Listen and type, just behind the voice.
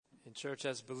And church,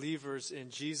 as believers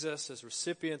in Jesus, as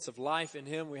recipients of life in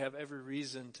Him, we have every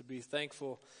reason to be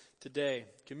thankful today.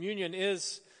 Communion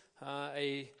is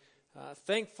a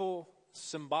thankful,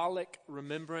 symbolic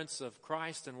remembrance of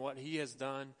Christ and what He has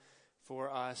done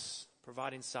for us,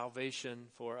 providing salvation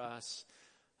for us.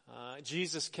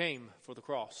 Jesus came for the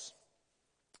cross,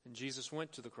 and Jesus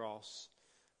went to the cross.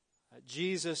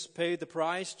 Jesus paid the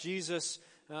price. Jesus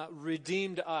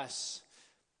redeemed us.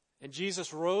 And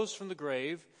Jesus rose from the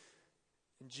grave,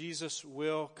 and Jesus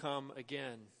will come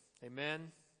again.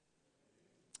 Amen?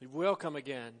 He will come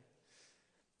again.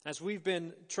 As we've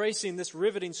been tracing this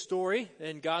riveting story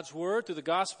in God's Word through the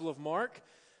Gospel of Mark,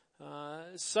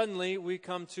 suddenly we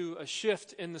come to a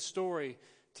shift in the story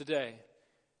today.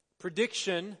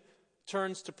 Prediction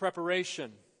turns to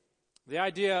preparation. The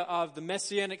idea of the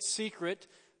messianic secret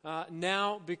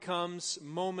now becomes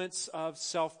moments of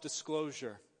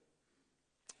self-disclosure.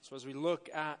 So as we look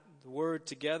at the Word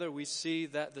together, we see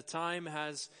that the time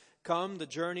has come. The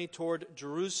journey toward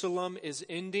Jerusalem is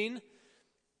ending.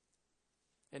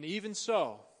 And even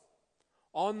so,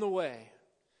 on the way,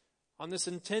 on this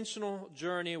intentional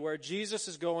journey where Jesus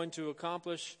is going to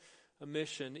accomplish a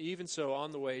mission, even so,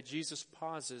 on the way, Jesus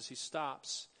pauses, He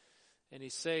stops, and He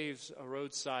saves a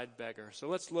roadside beggar. So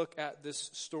let's look at this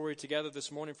story together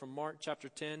this morning from Mark chapter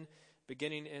 10,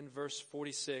 beginning in verse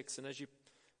 46. And as you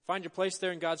find your place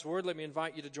there in God's Word, let me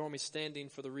invite you to join me standing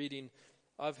for the reading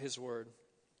of His Word.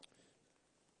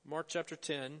 Mark chapter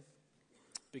 10,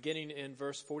 beginning in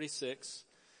verse 46,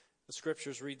 the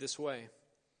Scriptures read this way.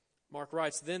 Mark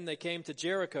writes, "Then they came to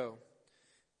Jericho.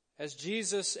 As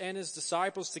Jesus and His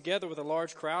disciples, together with a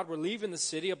large crowd, were leaving the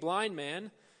city, a blind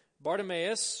man,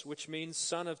 Bartimaeus, which means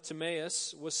son of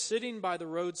Timaeus, was sitting by the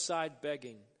roadside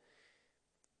begging.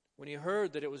 When he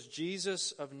heard that it was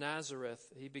Jesus of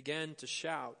Nazareth, he began to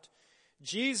shout,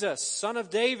 'Jesus, Son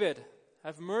of David,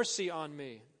 have mercy on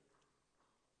me.'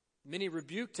 Many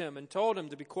rebuked him and told him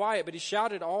to be quiet, but he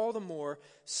shouted all the more,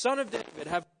 'Son of David,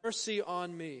 have mercy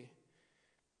on me.'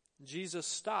 Jesus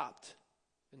stopped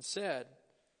and said,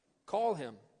 'Call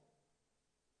him.'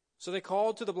 So they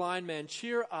called to the blind man,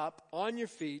 'Cheer up, on your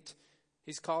feet,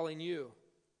 he's calling you.'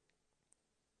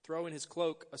 Throwing his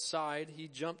cloak aside, he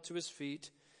jumped to his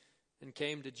feet and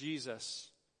came to Jesus.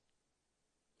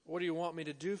 'What do you want me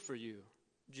to do for you?'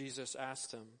 Jesus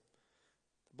asked him.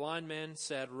 The blind man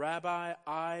said, 'Rabbi,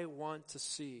 I want to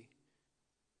see.'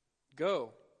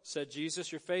 'Go,' said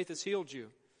Jesus, 'your faith has healed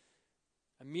you.'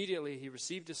 Immediately he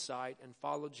received his sight and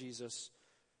followed Jesus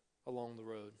along the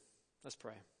road." Let's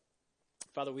pray.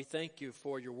 Father, we thank you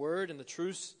for your word and the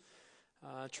truths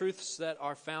that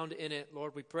are found in it.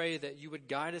 Lord, we pray that you would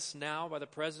guide us now by the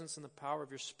presence and the power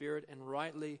of your Spirit and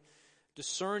rightly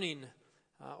discerning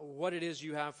what it is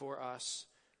you have for us,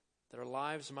 that our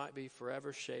lives might be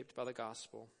forever shaped by the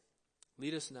gospel.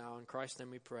 Lead us now. In Christ's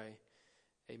name we pray.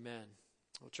 Amen.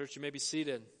 Well, church, you may be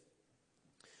seated.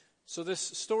 So this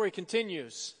story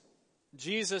continues.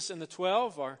 Jesus and the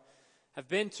 12 have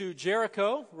been to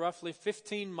Jericho, roughly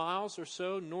 15 miles or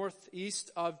so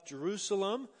northeast of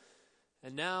Jerusalem.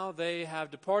 And now they have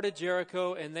departed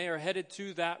Jericho and they are headed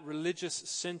to that religious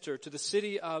center, to the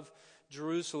city of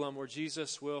Jerusalem, where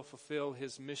Jesus will fulfill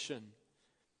his mission.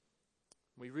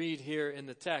 We read here in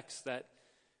the text that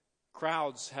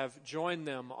crowds have joined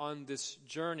them on this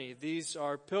journey. These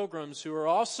are pilgrims who are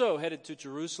also headed to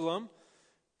Jerusalem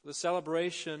for the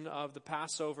celebration of the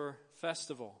Passover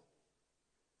festival.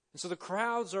 And so the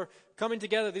crowds are coming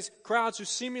together, these crowds who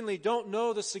seemingly don't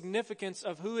know the significance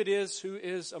of who it is who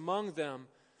is among them,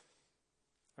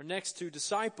 are next to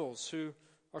disciples who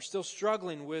are still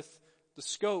struggling with the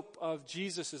scope of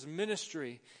Jesus'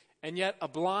 ministry, and yet a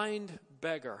blind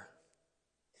beggar,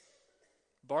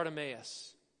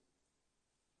 Bartimaeus.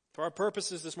 For our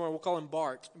purposes this morning, we'll call him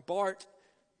Bart. Bart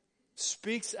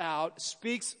speaks out,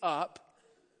 speaks up,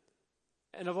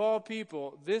 and of all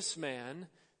people, this man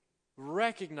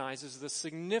recognizes the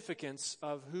significance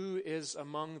of who is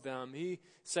among them. He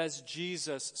says,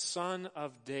 "Jesus, Son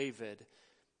of David,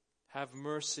 have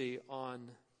mercy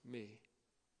on me."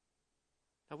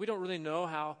 Now, we don't really know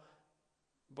how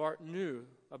Bart knew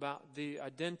about the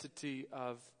identity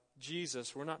of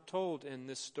Jesus. We're not told in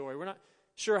this story. We're not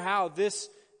sure how this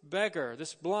beggar,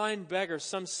 this blind beggar,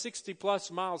 some 60 plus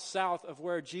miles south of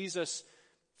where Jesus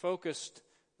focused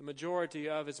the majority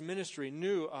of his ministry,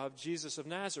 knew of Jesus of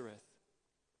Nazareth.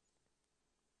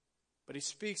 But he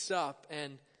speaks up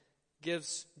and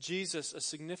gives Jesus a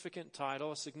significant title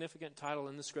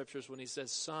in the Scriptures when he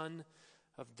says, "Son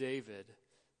of David,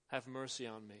 have mercy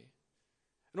on me."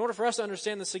 In order for us to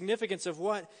understand the significance of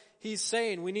what he's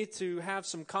saying, we need to have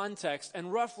some context.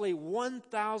 And roughly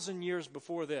 1,000 years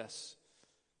before this,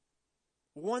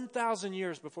 1,000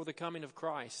 years before the coming of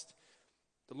Christ,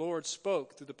 the Lord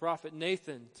spoke through the prophet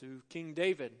Nathan to King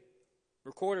David,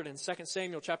 recorded in 2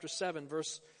 Samuel chapter 7,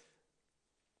 verse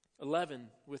 11,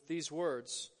 with these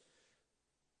words,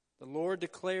 "The Lord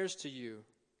declares to you,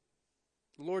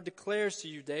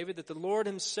 David, that the Lord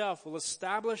himself will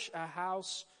establish a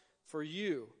house for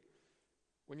you.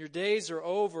 When your days are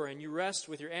over and you rest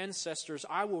with your ancestors,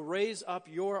 I will raise up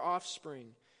your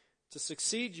offspring to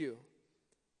succeed you,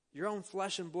 your own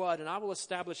flesh and blood, and I will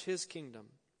establish his kingdom.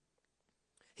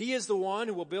 He is the one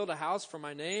who will build a house for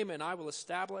my name, and I will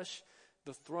establish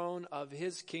the throne of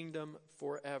his kingdom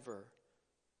forever.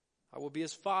 I will be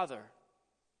his father,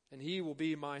 and he will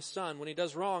be my son. When he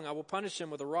does wrong, I will punish him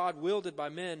with a rod wielded by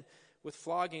men, with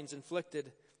floggings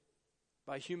inflicted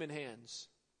by human hands."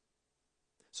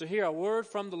 So here, a word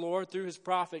from the Lord through his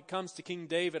prophet comes to King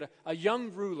David, a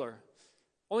young ruler,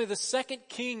 only the second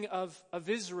king of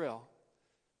Israel.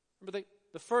 Remember,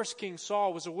 the first king,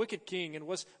 Saul, was a wicked king and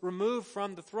was removed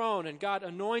from the throne, and God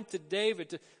anointed David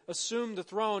to assume the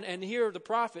throne. And here the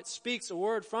prophet speaks a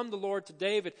word from the Lord to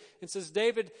David and says,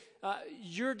 "David,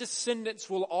 your descendants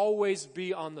will always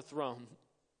be on the throne.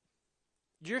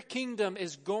 Your kingdom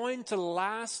is going to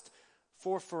last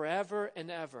for forever and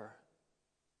ever."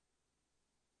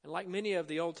 And like many of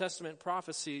the Old Testament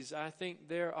prophecies, I think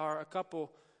there are a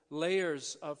couple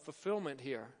layers of fulfillment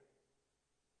here.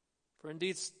 For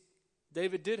indeed,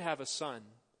 David did have a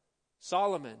son,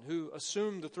 Solomon, who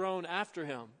assumed the throne after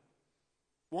him,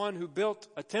 one who built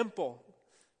a temple,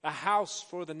 a house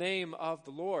for the name of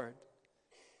the Lord.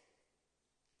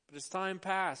 But as time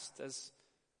passed, as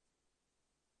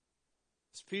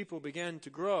people began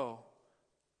to grow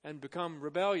and become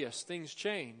rebellious, things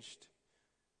changed.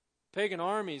 Pagan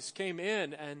armies came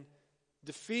in and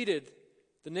defeated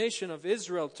the nation of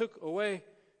Israel, took away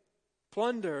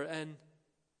plunder, and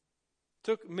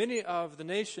took many of the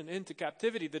nation into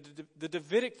captivity. The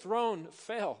Davidic throne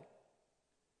fell.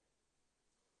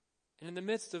 And in the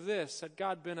midst of this, had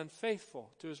God been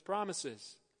unfaithful to his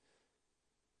promises?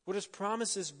 Would his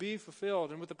promises be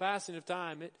fulfilled? And with the passing of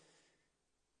time, it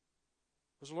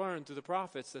was learned through the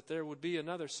prophets that there would be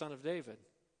another son of David.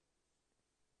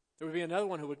 There would be another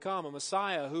one who would come, a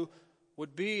Messiah who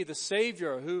would be the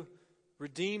Savior who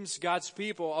redeems God's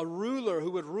people, a ruler who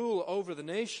would rule over the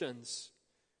nations.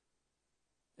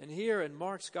 And here in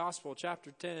Mark's Gospel,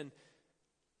 chapter 10,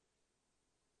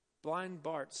 blind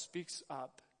Bart speaks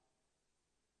up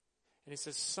and he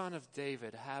says, "Son of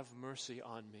David, have mercy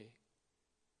on me." In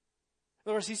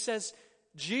other words, he says,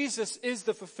 Jesus is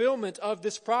the fulfillment of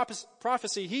this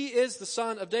prophecy. He is the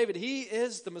Son of David. He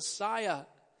is the Messiah.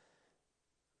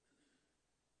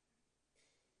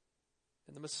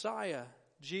 And the Messiah,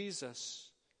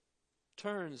 Jesus,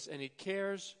 turns and he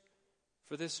cares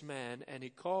for this man and he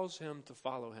calls him to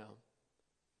follow him.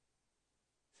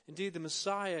 Indeed, the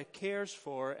Messiah cares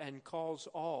for and calls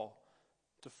all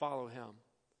to follow him.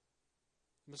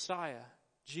 The Messiah,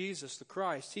 Jesus the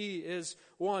Christ, he is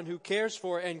one who cares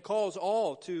for and calls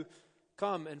all to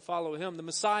come and follow him. The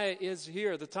Messiah is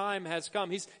here. The time has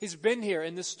come. He's been here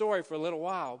in this story for a little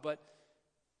while, but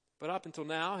up until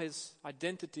now, his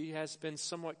identity has been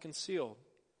somewhat concealed.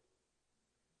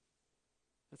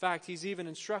 In fact, he's even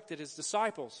instructed his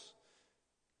disciples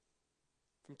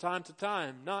from time to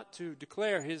time not to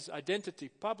declare his identity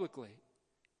publicly,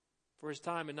 for his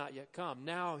time had not yet come.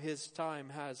 Now his time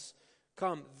has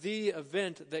come. The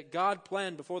event that God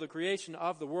planned before the creation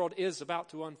of the world is about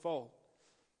to unfold.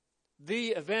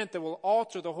 The event that will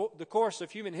alter the course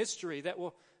of human history, that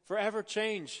will forever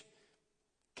change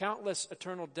countless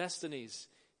eternal destinies,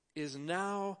 is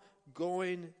now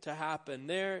going to happen.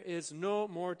 There is no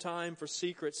more time for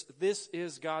secrets. This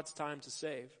is God's time to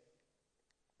save.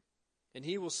 And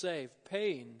he will save,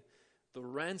 paying the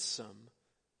ransom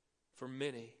for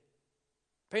many.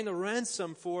 Paying the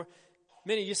ransom for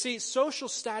many. You see, social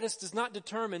status does not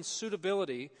determine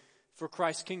suitability for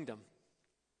Christ's kingdom.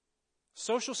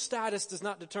 Social status does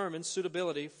not determine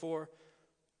suitability for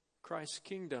Christ's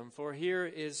kingdom. For here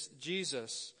is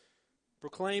Jesus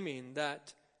proclaiming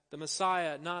that the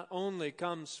Messiah not only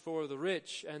comes for the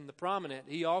rich and the prominent,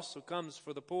 he also comes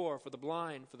for the poor, for the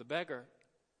blind, for the beggar.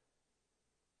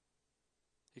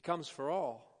 He comes for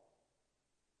all.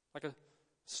 Like a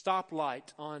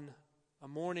stoplight on a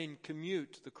morning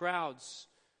commute, the crowds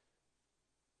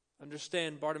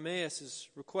understand Bartimaeus'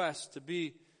 request to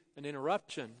be an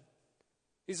interruption.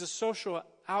 He's a social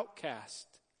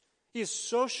outcast. He is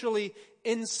socially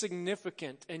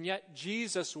insignificant, and yet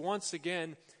Jesus once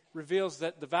again reveals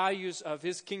that the values of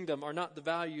his kingdom are not the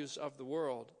values of the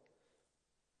world.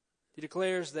 He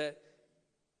declares that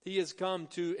He has come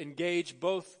to engage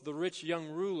both the rich young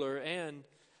ruler and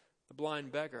the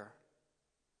blind beggar.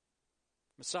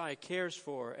 Messiah cares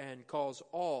for and calls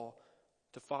all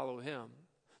to follow him.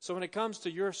 So when it comes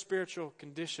to your spiritual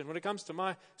condition, when it comes to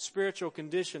my spiritual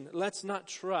condition, let's not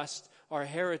trust our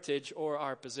heritage or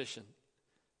our position.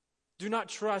 Do not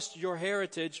trust your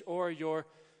heritage or your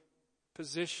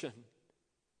position.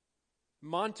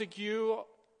 Montague,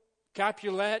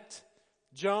 Capulet,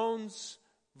 Jones,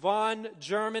 Von,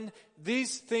 German,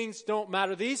 these things don't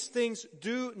matter. These things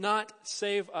do not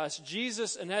save us.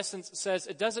 Jesus, in essence, says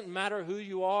it doesn't matter who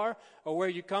you are or where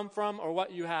you come from or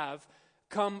what you have.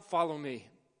 Come follow me.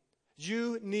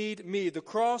 You need me. The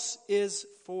cross is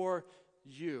for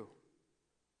you.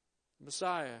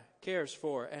 Messiah cares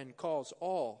for and calls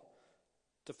all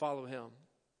to follow him.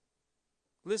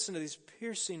 Listen to these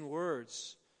piercing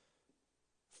words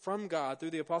from God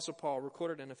through the Apostle Paul,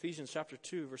 recorded in Ephesians chapter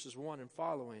 2, verses 1 and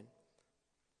following.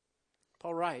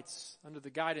 Paul writes, under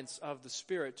the guidance of the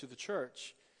Spirit, to the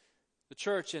church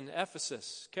in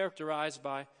Ephesus, characterized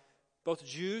by both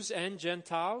Jews and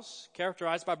Gentiles,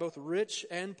 characterized by both rich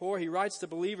and poor. He writes to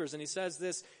believers and he says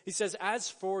this, he says,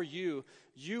 as for you,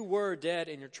 you were dead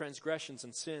in your transgressions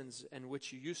and sins in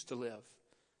which you used to live,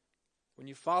 when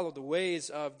you followed the ways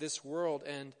of this world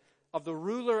and of the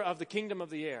ruler of the kingdom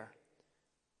of the air,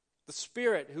 the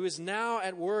Spirit who is now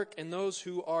at work in those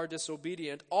who are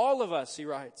disobedient. All of us, he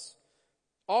writes,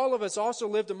 all of us also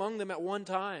lived among them at one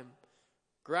time,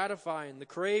 gratifying the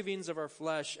cravings of our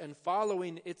flesh and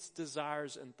following its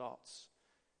desires and thoughts.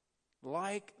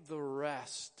 Like the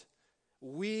rest,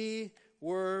 we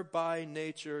were by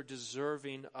nature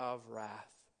deserving of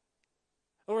wrath.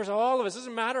 In other words, all of us, it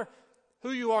doesn't matter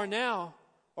who you are now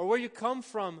or where you come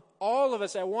from, all of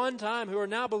us at one time who are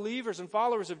now believers and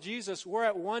followers of Jesus, were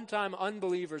at one time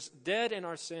unbelievers, dead in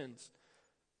our sins,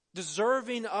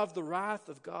 deserving of the wrath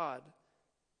of God.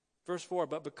 Verse 4,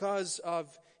 but because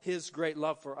of his great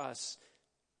love for us,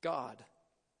 God,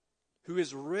 who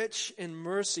is rich in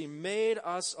mercy, made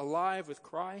us alive with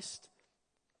Christ.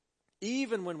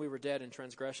 Even when we were dead in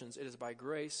transgressions, it is by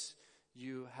grace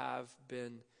you have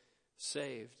been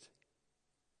saved.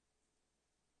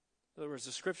 In other words,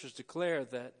 the Scriptures declare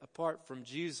that apart from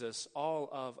Jesus, all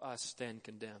of us stand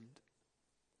condemned.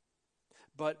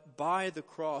 But by the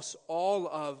cross, all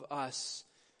of us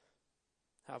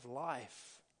have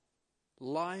life.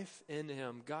 Life in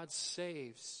him. God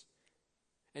saves.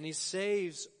 And he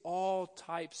saves all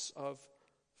types of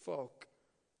folk.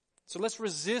 So let's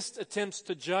resist attempts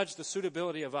to judge the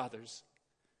suitability of others.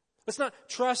 Let's not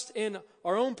trust in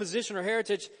our own position or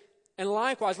heritage. And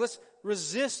likewise, let's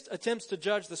resist attempts to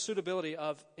judge the suitability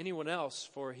of anyone else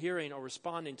for hearing or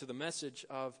responding to the message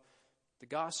of the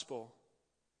gospel.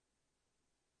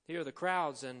 Here the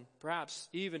crowds and perhaps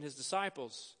even his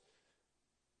disciples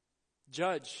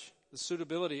judge the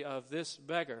suitability of this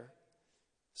beggar.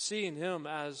 Seeing him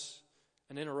as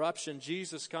an interruption,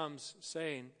 Jesus comes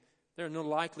saying, there are no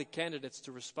likely candidates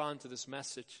to respond to this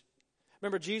message.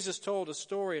 Remember, Jesus told a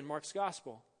story in Mark's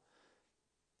gospel,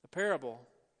 a parable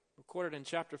recorded in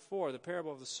chapter 4, the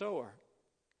parable of the sower.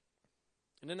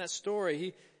 And in that story,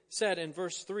 he said in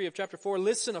verse 3 of chapter 4,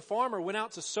 listen, a farmer went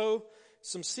out to sow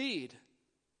some seed.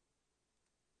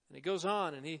 And he goes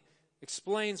on and he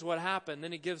explains what happened.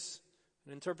 Then he gives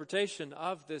an interpretation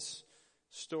of this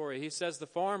story. He says the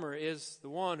farmer is the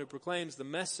one who proclaims the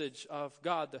message of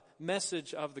God, the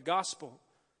message of the gospel.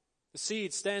 The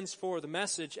seed stands for the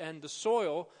message, and the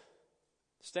soil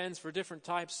stands for different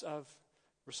types of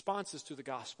responses to the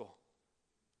gospel.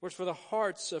 Whereas for the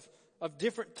hearts of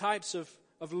different types of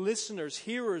listeners,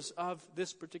 hearers of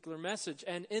this particular message.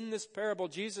 And in this parable,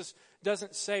 Jesus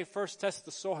doesn't say, first test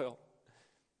the soil.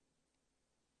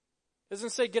 He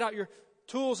doesn't say, get out your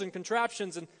tools and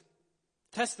contraptions and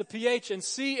test the pH and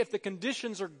see if the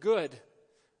conditions are good.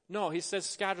 No, he says,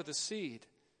 scatter the seed.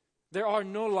 There are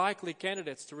no likely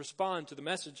candidates to respond to the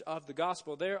message of the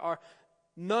gospel. There are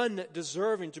none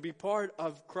deserving to be part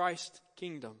of Christ's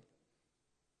kingdom.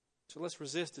 So let's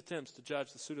resist attempts to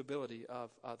judge the suitability of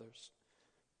others.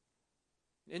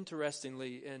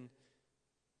 Interestingly, in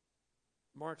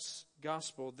Mark's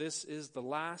gospel, this is the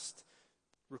last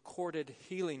recorded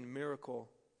healing miracle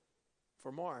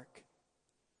for Mark.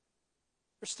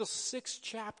 There's still 6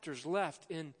 chapters left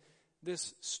in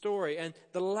this story, and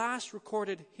the last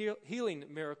recorded healing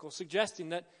miracle suggesting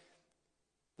that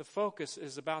the focus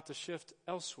is about to shift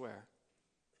elsewhere.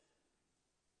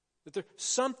 That there's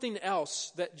something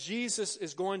else that Jesus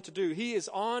is going to do. He is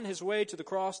on his way to the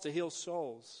cross to heal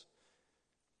souls.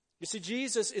 You see,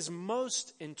 Jesus is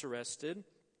most interested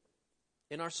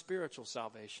in our spiritual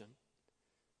salvation.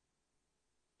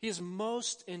 He is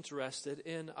most interested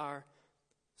in our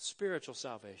spiritual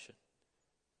salvation.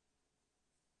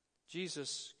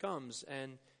 Jesus comes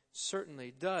and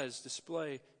certainly does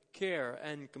display care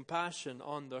and compassion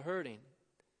on the hurting.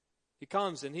 He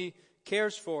comes and he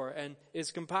cares for and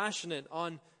is compassionate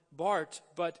on Bart,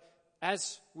 but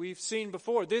as we've seen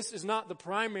before, this is not the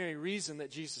primary reason that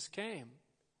Jesus came.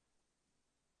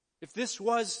 If this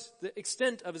was the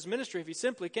extent of his ministry, if he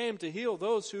simply came to heal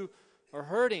those who are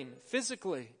hurting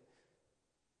physically,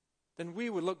 then we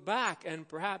would look back and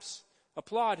perhaps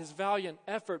applaud his valiant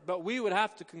effort, but we would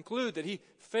have to conclude that he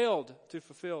failed to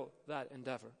fulfill that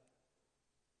endeavor.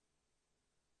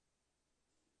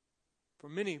 For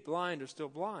many, blind are still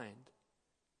blind.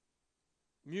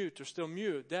 Mute are still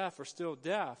mute. Deaf are still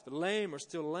deaf. The lame are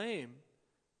still lame.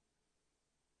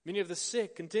 Many of the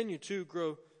sick continue to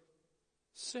grow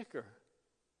sicker.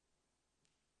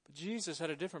 But Jesus had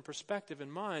a different perspective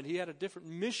in mind. He had a different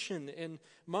mission in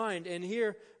mind. And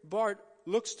here Bart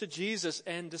looks to Jesus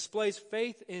and displays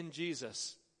faith in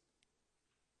Jesus.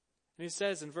 And he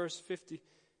says in verse 50,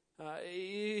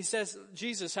 he says,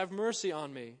 "Jesus, have mercy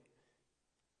on me."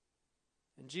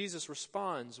 And Jesus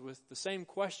responds with the same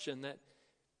question that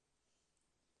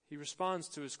he responds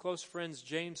to his close friends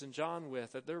James and John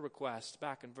with at their request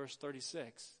back in verse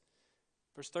 36.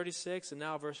 Verse 36 and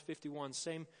now verse 51,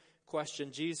 same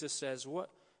question. Jesus says,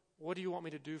 What do you want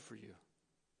me to do for you?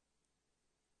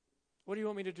 What do you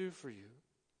want me to do for you?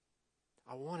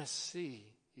 I want to see,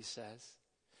 he says.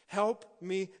 Help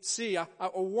me see. I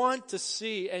want to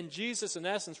see. And Jesus, in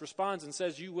essence, responds and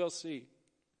says, you will see.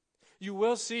 You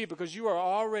will see because you are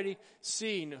already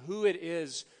seeing who it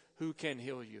is who can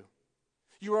heal you.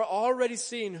 You are already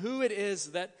seeing who it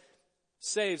is that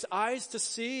saves. Eyes to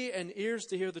see and ears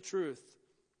to hear the truth.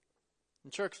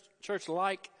 And church,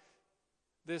 like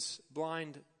this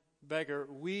blind beggar,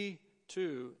 we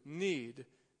too need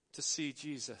to see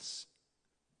Jesus.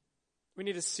 We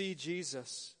need to see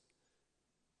Jesus.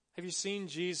 Have you seen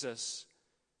Jesus?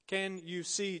 Can you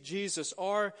see Jesus?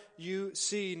 Are you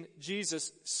seeing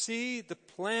Jesus? See the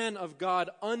plan of God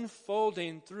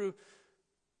unfolding through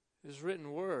his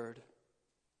written word.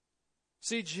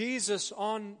 See Jesus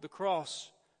on the cross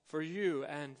for you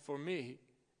and for me.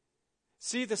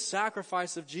 See the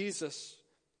sacrifice of Jesus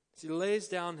as he lays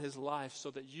down his life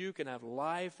so that you can have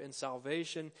life and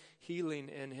salvation, healing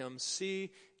in him.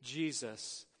 See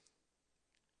Jesus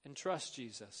and trust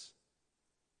Jesus.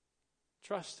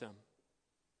 Trust him.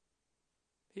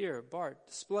 Here, Bart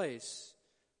displays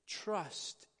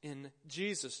trust in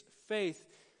Jesus, faith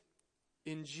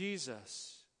in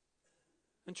Jesus.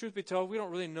 And truth be told, we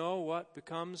don't really know what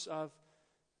becomes of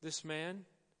this man.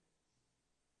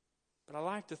 But I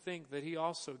like to think that he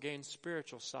also gained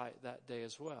spiritual sight that day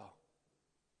as well.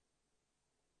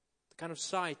 The kind of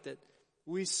sight that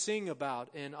we sing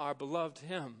about in our beloved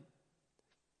hymn.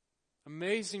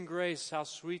 Amazing grace, how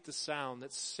sweet the sound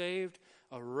that saved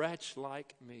a wretch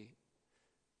like me.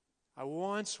 I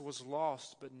once was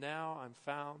lost, but now I'm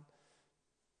found.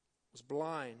 Was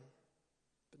blind,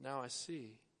 but now I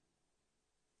see.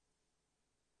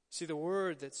 See, the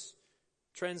word that's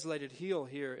translated heal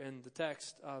here in the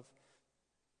text of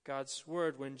God's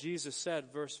word, when Jesus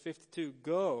said, verse 52,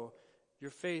 go, your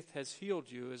faith has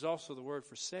healed you, is also the word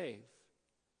for save.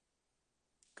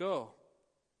 Go,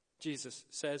 Jesus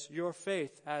says, your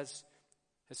faith has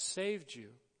saved you.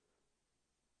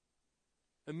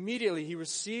 Immediately he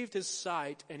received his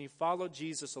sight and he followed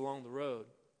Jesus along the road.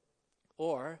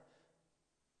 Or,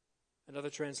 in other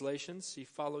translations, he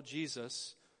followed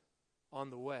Jesus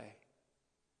on the way.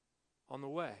 On the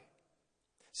way.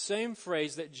 Same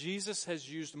phrase that Jesus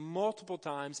has used multiple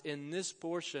times in this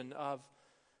portion of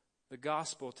the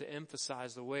gospel to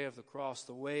emphasize the way of the cross,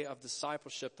 the way of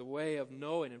discipleship, the way of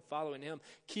knowing and following him.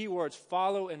 Key words,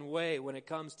 follow and way when it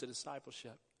comes to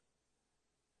discipleship.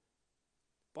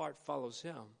 Bart follows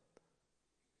him.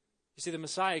 You see, the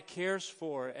Messiah cares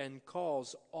for and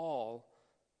calls all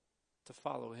to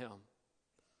follow him.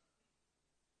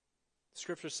 The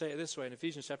scriptures say it this way in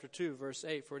Ephesians chapter 2, verse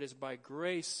 8, for it is by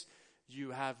grace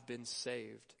you have been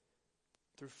saved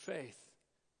through faith.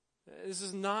 This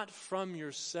is not from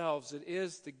yourselves. It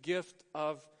is the gift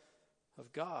of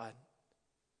God.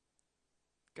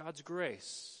 God's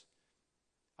grace,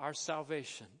 our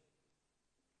salvation,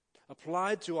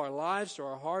 applied to our lives, to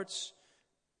our hearts,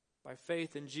 by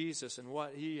faith in Jesus and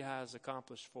what he has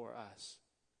accomplished for us.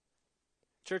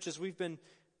 Church, as we've been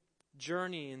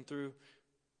journeying through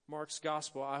Mark's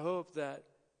gospel, I hope that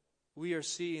we are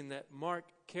seeing that Mark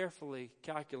carefully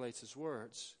calculates his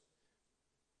words.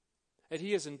 That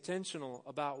he is intentional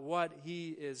about what he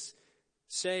is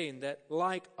saying that,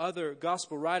 like other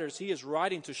gospel writers, he is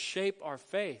writing to shape our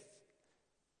faith.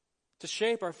 To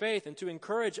shape our faith and to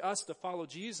encourage us to follow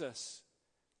Jesus.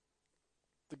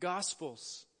 The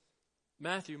Gospels,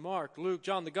 Matthew, Mark, Luke,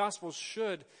 John, the Gospels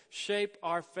should shape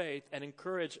our faith and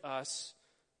encourage us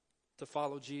to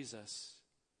follow Jesus.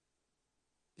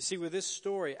 You see, with this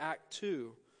story, Act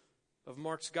 2 of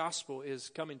Mark's Gospel is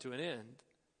coming to an end.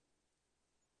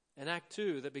 In Act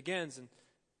 2, that begins in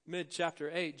mid-chapter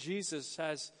 8, Jesus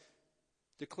has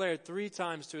declared 3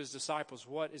 times to his disciples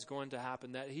what is going to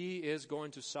happen, that he is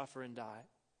going to suffer and die.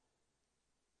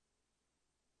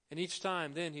 And each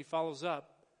time then he follows up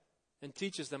and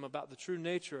teaches them about the true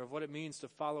nature of what it means to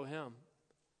follow him.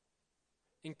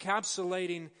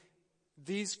 Encapsulating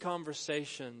these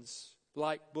conversations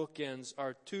like bookends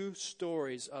are 2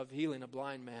 stories of healing a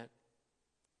blind man.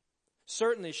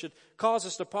 Certainly should cause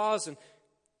us to pause and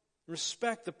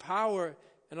respect the power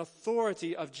and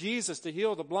authority of Jesus to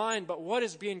heal the blind, but what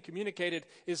is being communicated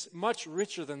is much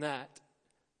richer than that.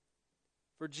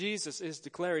 For Jesus is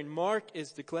declaring, Mark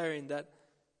is declaring that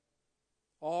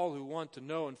all who want to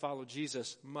know and follow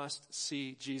Jesus must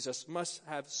see Jesus, must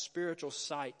have spiritual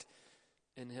sight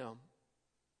in him.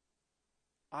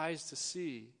 Eyes to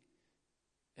see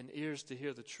and ears to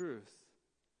hear the truth.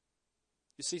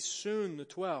 You see, soon the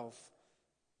 12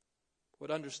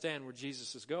 would understand where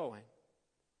Jesus is going.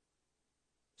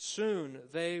 Soon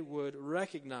they would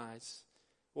recognize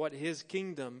what his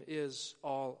kingdom is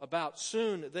all about.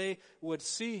 Soon they would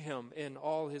see him in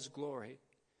all his glory.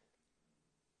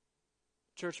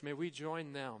 Church, may we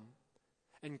join them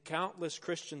and countless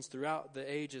Christians throughout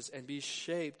the ages and be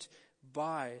shaped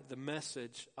by the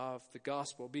message of the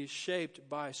gospel. Be shaped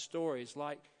by stories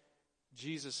like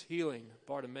Jesus healing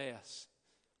Bartimaeus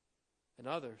and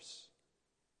others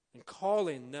and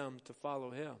calling them to follow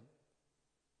him.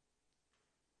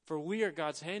 For we are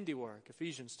God's handiwork,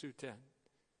 Ephesians 2:10.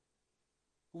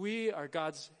 We are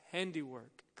God's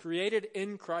handiwork, created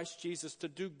in Christ Jesus to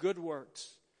do good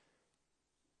works,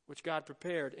 which God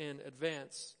prepared in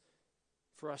advance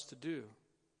for us to do.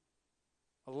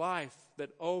 A life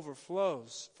that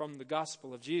overflows from the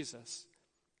gospel of Jesus.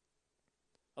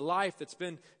 A life that's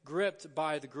been gripped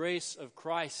by the grace of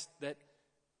Christ that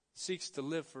seeks to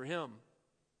live for him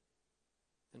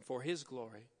and for his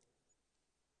glory.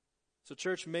 So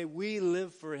church, may we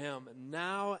live for him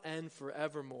now and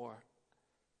forevermore.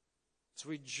 As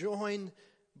we join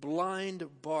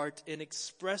blind Bart in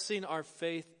expressing our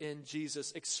faith in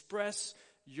Jesus. Express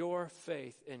your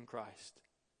faith in Christ.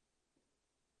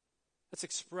 Let's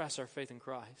express our faith in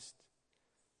Christ.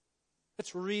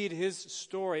 Let's read his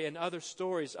story and other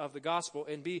stories of the gospel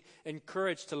and be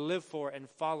encouraged to live for and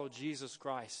follow Jesus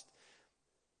Christ,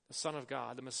 the Son of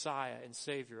God, the Messiah and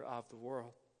Savior of the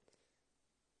world.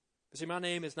 You see, my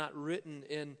name is not written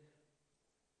in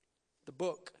the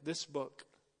book, this book.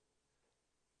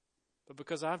 But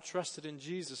because I've trusted in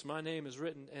Jesus, my name is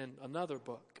written in another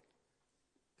book,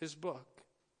 his book.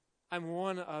 I'm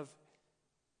one of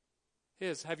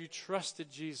his. Have you trusted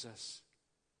Jesus?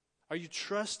 Are you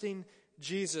trusting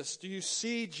Jesus? Do you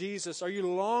see Jesus? Are you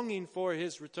longing for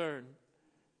his return?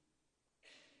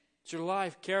 Is your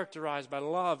life characterized by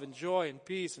love and joy and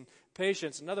peace and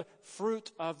patience and other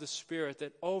fruit of the Spirit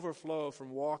that overflow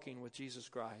from walking with Jesus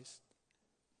Christ?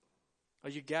 Are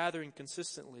you gathering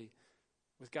consistently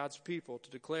with God's people to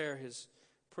declare his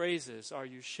praises? Are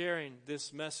you sharing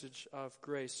this message of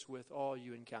grace with all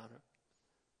you encounter?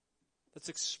 Let's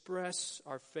express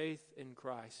our faith in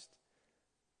Christ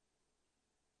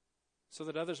so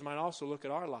that others might also look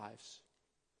at our lives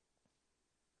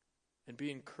and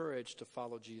be encouraged to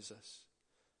follow Jesus.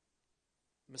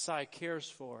 The Messiah cares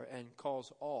for and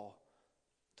calls all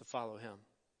to follow him.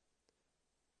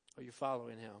 Are you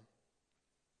following him?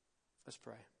 Let's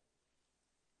pray.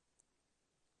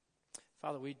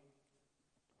 Father, we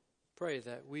pray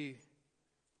that we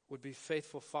would be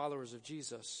faithful followers of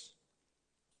Jesus.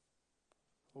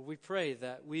 Well, we pray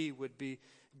that we would be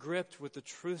gripped with the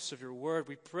truths of your word.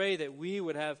 We pray that we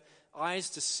would have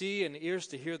eyes to see and ears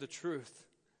to hear the truth.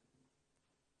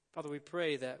 Father, we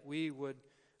pray that we would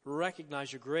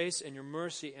recognize your grace and your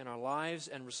mercy in our lives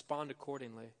and respond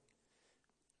accordingly.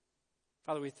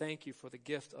 Father, we thank you for the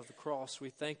gift of the cross. We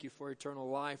thank you for eternal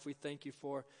life. We thank you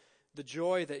for the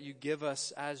joy that you give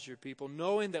us as your people,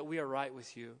 knowing that we are right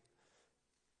with you.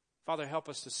 Father, help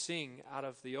us to sing out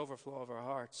of the overflow of our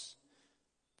hearts.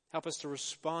 Help us to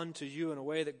respond to you in a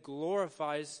way that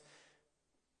glorifies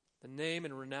the name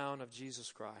and renown of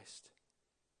Jesus Christ.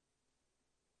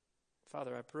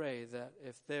 Father, I pray that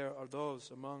if there are those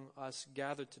among us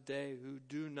gathered today who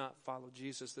do not follow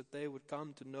Jesus, that they would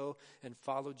come to know and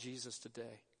follow Jesus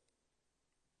today.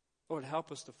 Lord,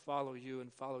 help us to follow you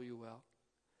and follow you well.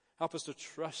 Help us to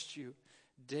trust you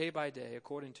day by day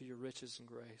according to your riches and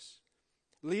grace.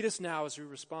 Lead us now as we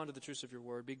respond to the truths of your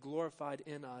word. Be glorified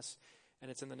in us, and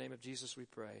it's in the name of Jesus we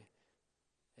pray.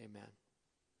 Amen.